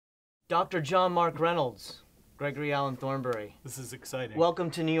Dr. John Mark Reynolds, Gregory Allen Thornbury. This is exciting. Welcome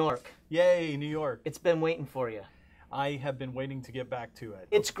to New York. Yay, New York. It's been waiting for you. I have been waiting to get back to it.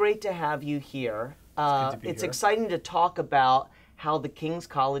 It's great to have you here. It's good to be It's here. exciting to talk about how the King's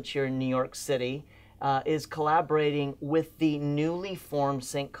College here in New York City is collaborating with the newly formed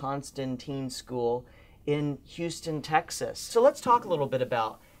St. Constantine School in Houston, Texas. So let's talk a little bit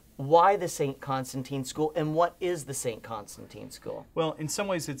about why the St. Constantine School and what is the St. Constantine School? Well, in some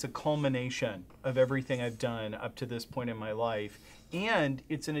ways it's a culmination of everything I've done up to this point in my life, and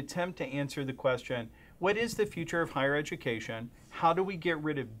it's an attempt to answer the question, what is the future of higher education? How do we get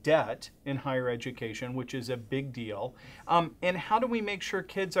rid of debt in higher education, which is a big deal? And how do we make sure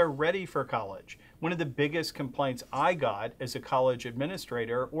kids are ready for college? One of the biggest complaints I got as a college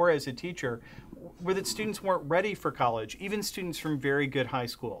administrator or as a teacher were that students weren't ready for college, even students from very good high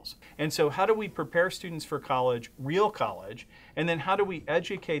schools. And so how do we prepare students for college, real college, and then how do we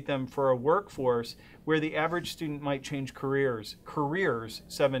educate them for a workforce where the average student might change careers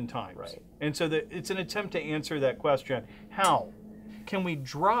 7 times? Right. And so it's an attempt to answer that question. How can we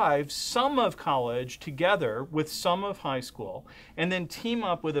drive some of college together with some of high school and then team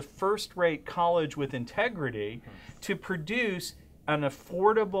up with a first-rate college with integrity to produce an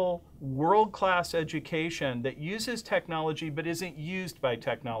affordable, world-class education that uses technology but isn't used by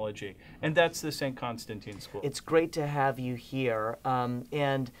technology? And that's the St. Constantine School. It's great to have you here.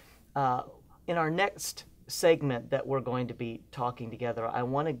 In our next segment that we're going to be talking together, I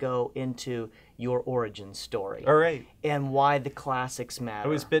want to go into your origin story. All right. And why the classics matter.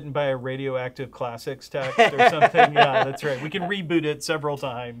 I was bitten by a radioactive classics text or something. Yeah, that's right. We can reboot it several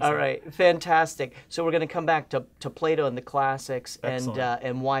times. All right, fantastic. So we're going to come back to Plato and the classics and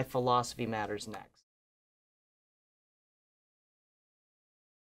Excellent. why philosophy matters next.